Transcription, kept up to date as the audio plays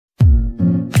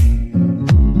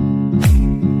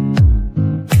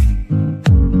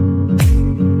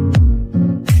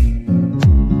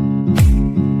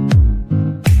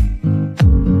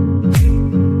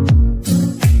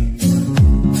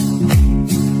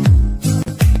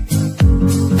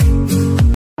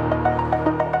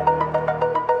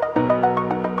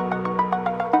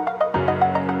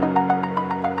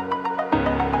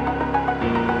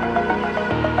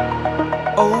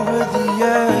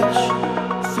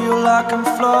feel like I'm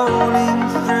floating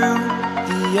through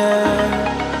the air.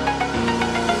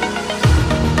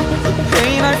 The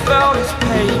pain I felt is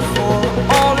paid for,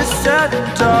 all is said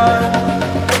and done.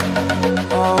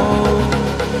 Oh,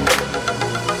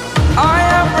 I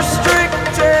am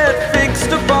restricted,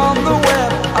 fixed upon the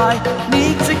web. I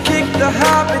need to kick the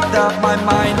habit that my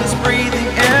mind is breathing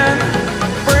in.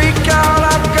 Break out,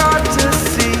 I've got to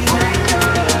see.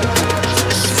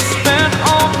 Spent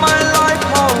all my life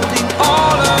holding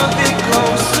all of it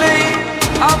closely.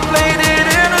 I played it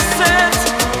innocent,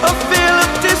 a feel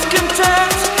of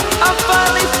discontent. I'm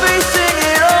finally facing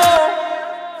it all,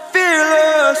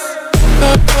 fearless.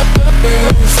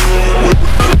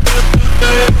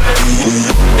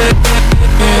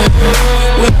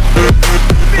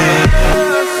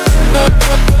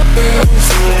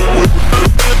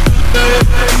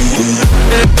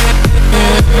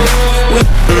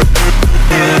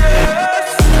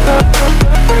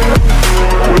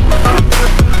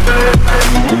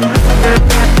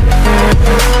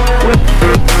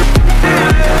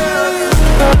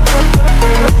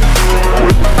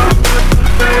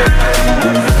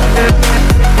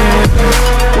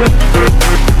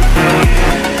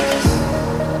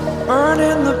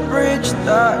 Burning the bridge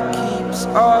that keeps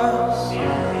us.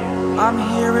 I'm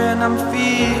here and I'm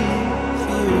feeling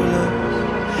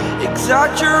fearless.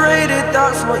 Exaggerated,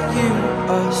 that's what you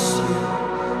assume.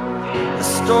 The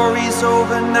story's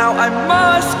over now, I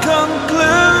must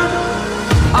conclude.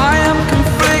 I am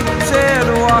conflicted,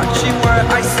 watching where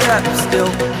I step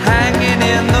still, hanging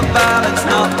in the balance.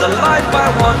 Not the life I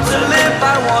want to live,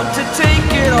 I want to take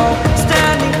it all.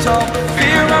 Standing tall,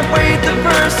 fear I weighed the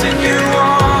person you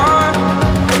are.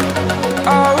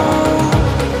 Oh,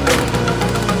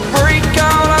 break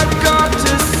out, I've got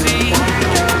to see.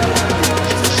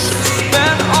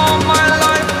 Spent all my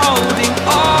life holding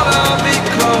all of it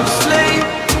closely.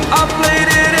 I played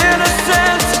it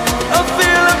innocent, a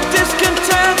feel of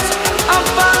discontent. I'm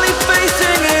finally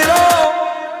facing it all,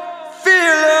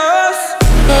 fearless.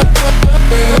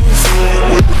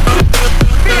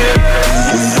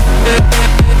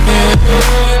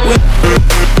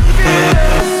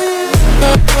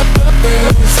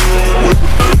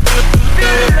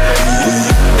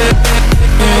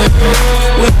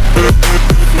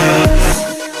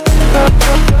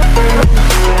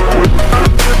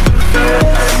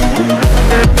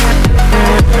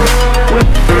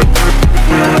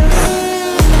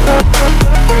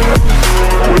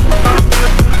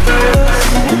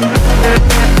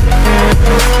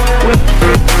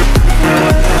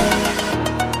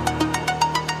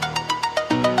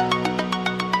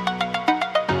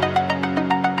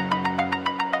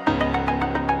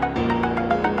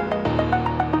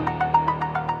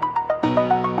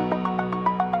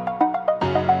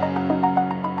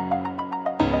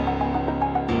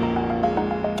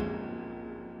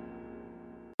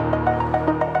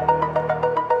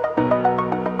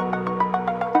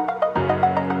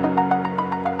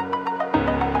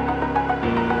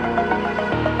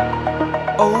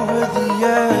 Over the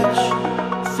edge,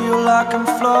 feel like I'm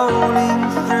floating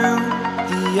through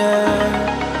the air.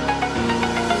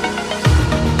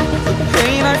 The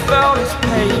pain I felt is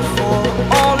paid for,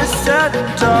 all is said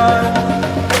and done.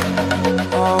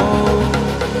 Oh,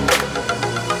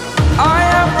 I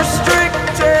am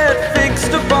restricted,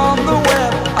 fixed upon the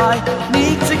web. I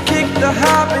need to kick the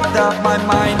habit that my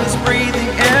mind is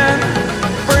breathing in.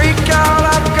 Break out,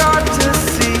 I've got to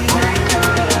see.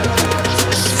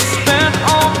 Spent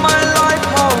all my life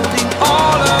holding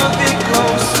all of it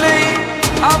closely.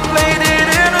 I played it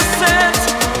innocent,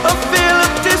 a feel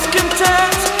of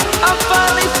discontent. I'm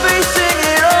finally facing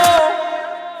it all,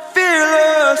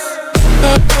 fearless.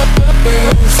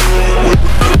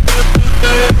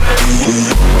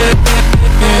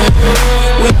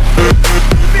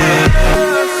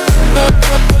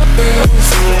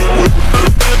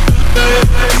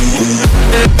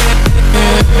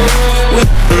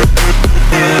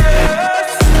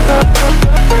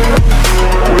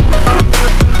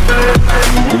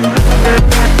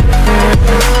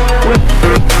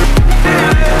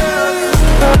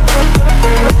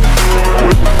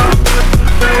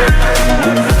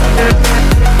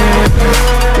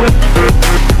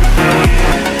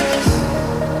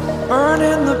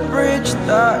 Burning the bridge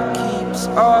that keeps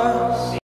us.